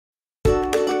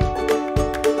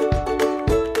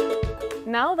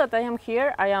Now that I am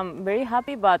here, I am very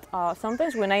happy, but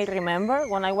sometimes when I remember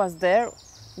when I was there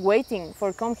waiting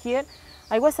for come here,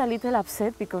 I was a little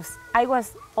upset because I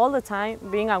was all the time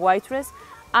being a waitress,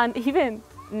 and even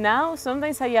now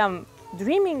sometimes I am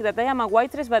dreaming that I am a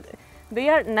waitress, but they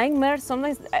are nightmares.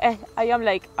 Sometimes I am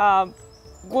like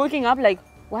waking up like,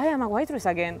 why am I a waitress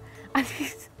again? And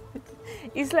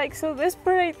it's like so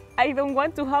desperate. I don't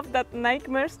want to have that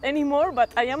nightmares anymore, but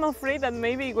I am afraid that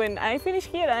maybe when I finish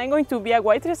here I'm going to be a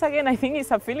waitress again. I think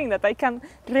it's a feeling that I can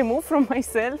remove from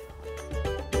myself.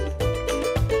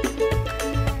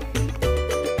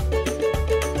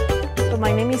 So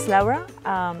my name is Laura.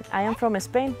 I am from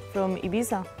Spain, from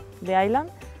Ibiza, the island,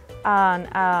 and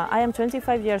I am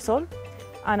 25 years old.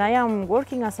 And I am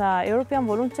working as a European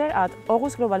volunteer at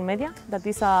Aarhus Global Media, that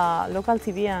is a local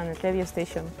TV and radio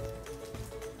station.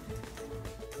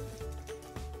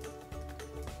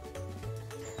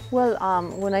 Well,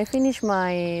 when I finished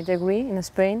my degree in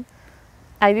Spain,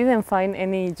 I didn't find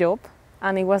any job,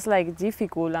 and it was like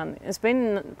difficult. And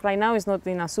Spain right now is not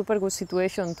in a super good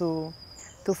situation to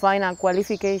find a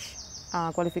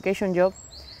qualification job.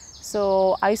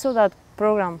 So I saw that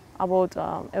program about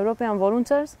European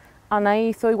volunteers, and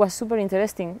I thought it was super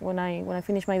interesting when I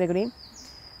finished my degree.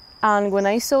 And when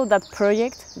I saw that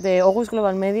project, the Aarhus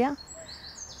Global Media,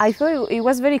 I thought it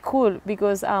was very cool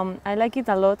because I like it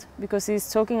a lot because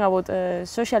it's talking about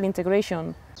social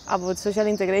integration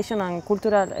and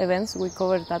cultural events. We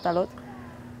covered that a lot.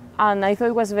 And I thought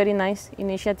it was a very nice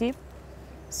initiative.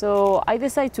 So I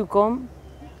decided to come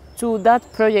to that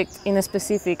project in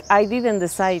specific. I didn't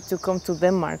decide to come to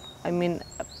Denmark. I mean,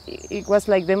 it was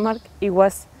like Denmark, it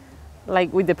was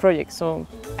like with the project, so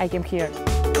I came here.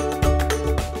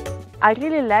 I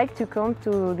really like to come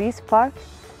to this park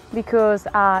because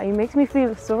it makes me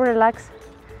feel so relaxed,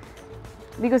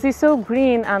 because it's so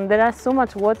green and there is so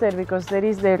much water, because there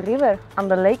is the river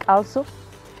and the lake also.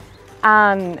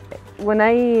 And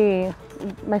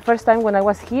my first time when I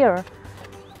was here,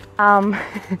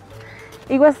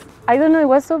 it was, I don't know, it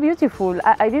was so beautiful.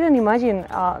 I didn't imagine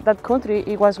that country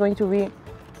it was going to be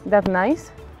that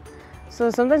nice. So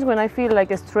sometimes when I feel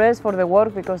like stressed for the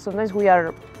work, because sometimes we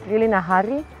are really in a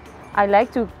hurry, I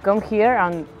like to come here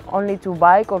and only to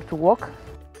bike or to walk.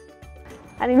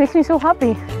 And it makes me so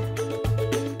happy.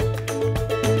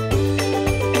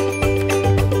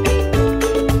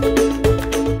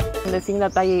 The thing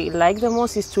that I like the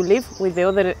most is to live with the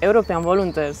other European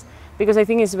volunteers, because I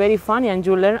think it's very funny and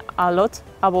you learn a lot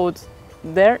about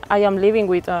there. I am living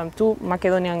with two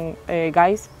Macedonian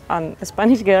guys and a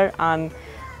Spanish girl, and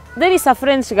there is a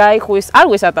French guy who is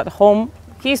always at home.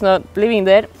 He's not living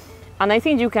there. And I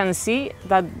think you can see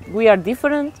that we are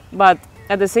different, but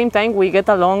at the same time we get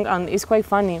along, and it's quite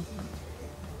funny.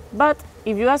 But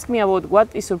if you ask me about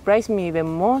what surprised me the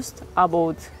most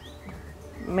about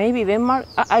maybe Denmark,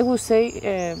 I would say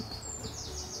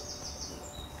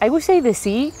the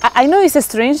sea. I know it's a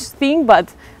strange thing,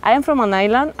 but I am from an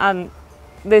island and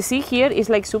the sea here is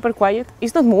like super quiet.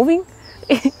 It's not moving.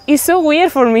 It's so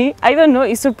weird for me. I don't know,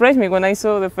 it surprised me when I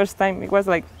saw the first time. It was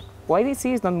like, why the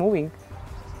sea is not moving?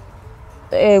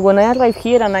 When I arrived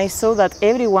here and I saw that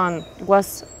everyone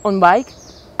was on bike,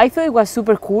 I thought it was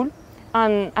super cool.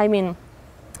 And I mean,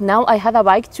 now I had a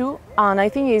bike too, and I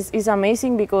think it's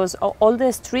amazing because all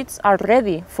the streets are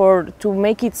ready to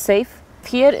make it safe.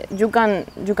 Here you can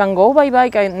go by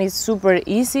bike, and it's super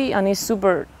easy, and it's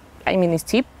super, I mean, it's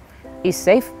cheap, it's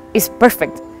safe, it's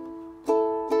perfect.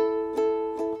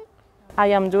 I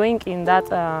am doing in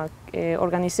that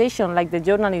organization like the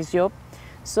journalist job.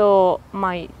 So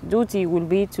my duty will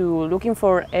be to looking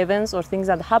for events or things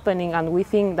that are happening and we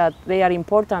think that they are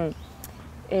important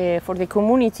for the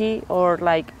community, or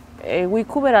like we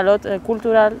cover a lot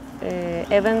cultural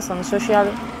events and social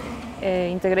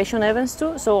integration events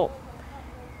too. So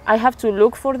I have to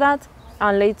look for that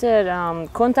and later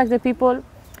contact the people,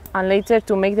 and later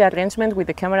to make the arrangement with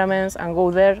the cameramen and go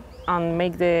there and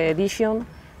make the edition.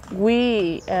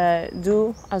 We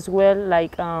do as well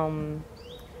like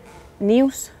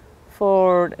news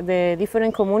for the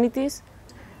different communities,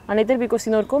 and later because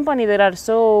in our company there are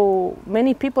so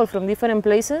many people from different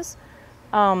places,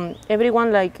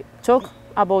 everyone like talk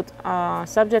about a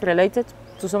subject related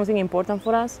to something important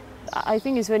for us. I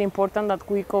think it's very important that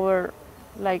we cover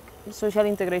like social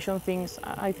integration things.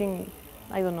 I think,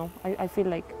 I don't know, I feel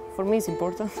like for me it's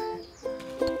important.